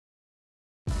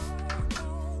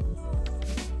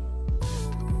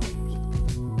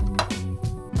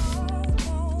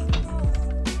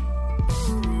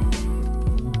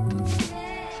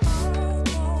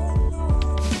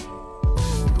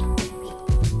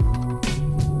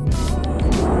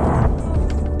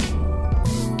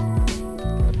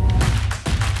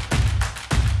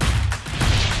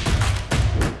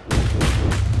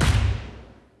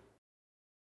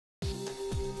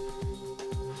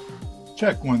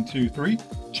Check 1 2 3.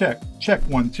 Check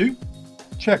 1 2.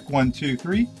 Check 1 2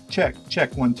 3. Check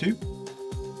 1 2.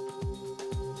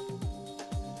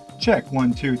 Check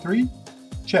 1 2 3.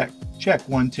 Check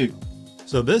 1 2.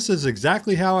 So this is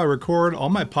exactly how I record all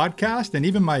my podcasts and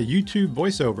even my YouTube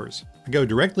voiceovers. I go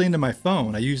directly into my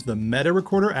phone. I use the Meta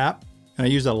Recorder app and I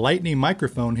use a Lightning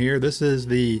microphone here. This is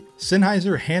the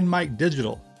Sennheiser Hand Mic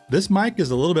Digital. This mic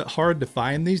is a little bit hard to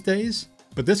find these days,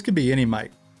 but this could be any mic.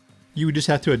 You would just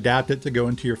have to adapt it to go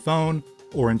into your phone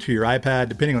or into your iPad,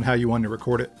 depending on how you want to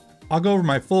record it. I'll go over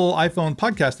my full iPhone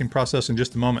podcasting process in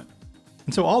just a moment.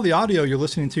 And so all the audio you're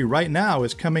listening to right now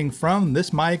is coming from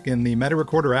this mic in the Meta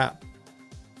Recorder app.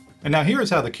 And now here's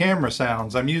how the camera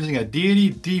sounds. I'm using a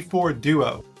Deity D4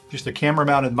 Duo, just a camera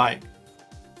mounted mic.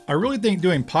 I really think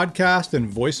doing podcast and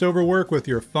voiceover work with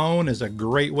your phone is a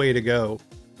great way to go.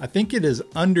 I think it is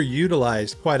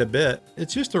underutilized quite a bit.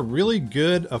 It's just a really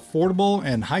good, affordable,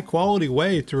 and high quality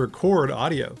way to record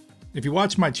audio. If you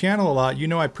watch my channel a lot, you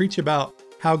know I preach about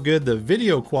how good the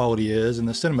video quality is and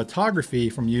the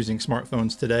cinematography from using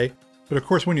smartphones today. But of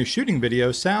course, when you're shooting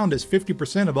video, sound is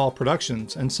 50% of all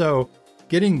productions. And so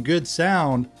getting good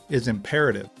sound is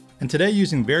imperative. And today,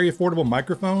 using very affordable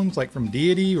microphones like from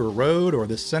Deity or Rode or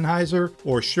the Sennheiser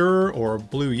or Shure or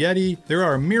Blue Yeti, there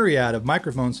are a myriad of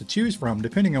microphones to choose from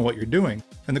depending on what you're doing.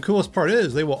 And the coolest part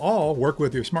is they will all work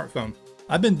with your smartphone.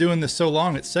 I've been doing this so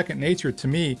long it's second nature to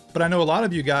me, but I know a lot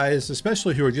of you guys,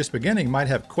 especially who are just beginning, might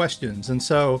have questions. And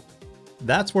so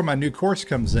that's where my new course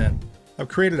comes in. I've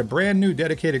created a brand new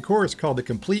dedicated course called The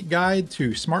Complete Guide to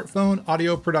Smartphone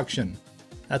Audio Production.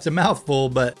 That's a mouthful,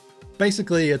 but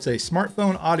basically, it's a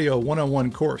smartphone audio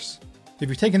 101 course. If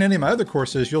you've taken any of my other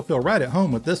courses, you'll feel right at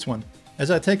home with this one,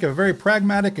 as I take a very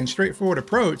pragmatic and straightforward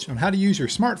approach on how to use your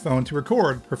smartphone to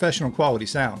record professional quality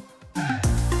sound.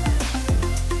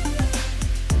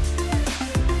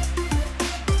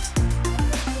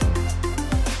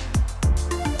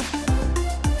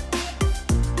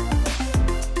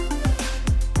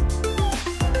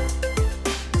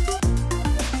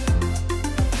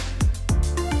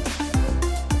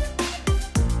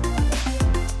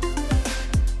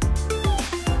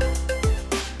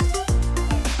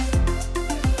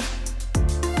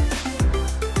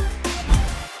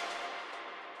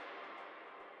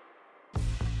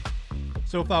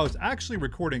 So if I was actually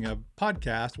recording a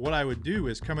podcast, what I would do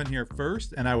is come in here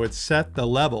first and I would set the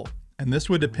level. And this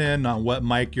would depend on what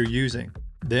mic you're using.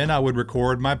 Then I would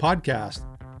record my podcast.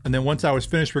 And then once I was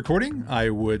finished recording, I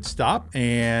would stop.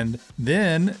 And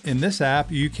then in this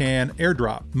app, you can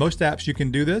airdrop. Most apps you can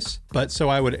do this, but so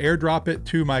I would airdrop it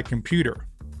to my computer.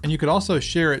 And you could also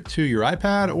share it to your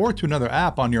iPad or to another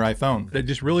app on your iPhone. It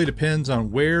just really depends on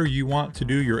where you want to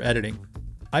do your editing.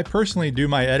 I personally do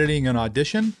my editing in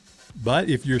Audition. But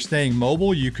if you're staying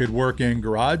mobile, you could work in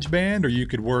GarageBand or you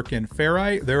could work in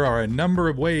Ferrite. There are a number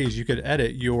of ways you could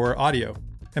edit your audio.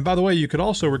 And by the way, you could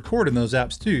also record in those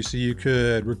apps too. So you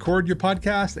could record your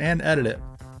podcast and edit it.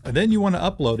 And then you want to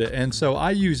upload it. And so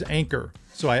I use Anchor.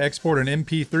 So I export an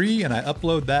MP3 and I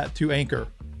upload that to Anchor.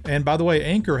 And by the way,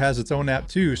 Anchor has its own app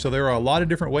too. So there are a lot of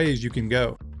different ways you can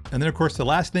go. And then of course, the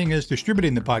last thing is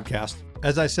distributing the podcast.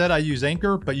 As I said, I use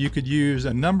Anchor, but you could use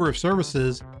a number of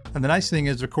services. And the nice thing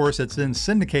is, of course, it's then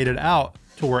syndicated out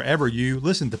to wherever you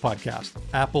listen to podcasts.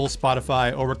 Apple,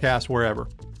 Spotify, Overcast, wherever.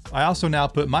 I also now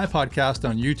put my podcast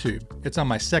on YouTube. It's on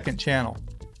my second channel.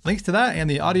 Links to that and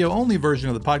the audio-only version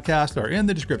of the podcast are in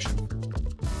the description.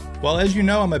 Well, as you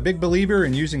know, I'm a big believer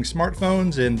in using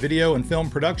smartphones in video and film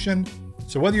production.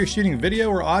 So whether you're shooting video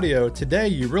or audio, today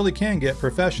you really can get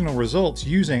professional results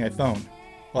using a phone.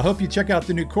 Well, I hope you check out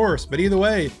the new course, but either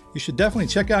way, you should definitely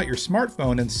check out your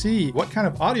smartphone and see what kind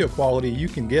of audio quality you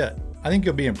can get. I think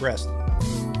you'll be impressed.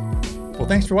 Well,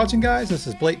 thanks for watching, guys. This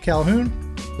is Blake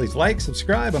Calhoun. Please like,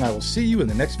 subscribe, and I will see you in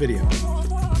the next video.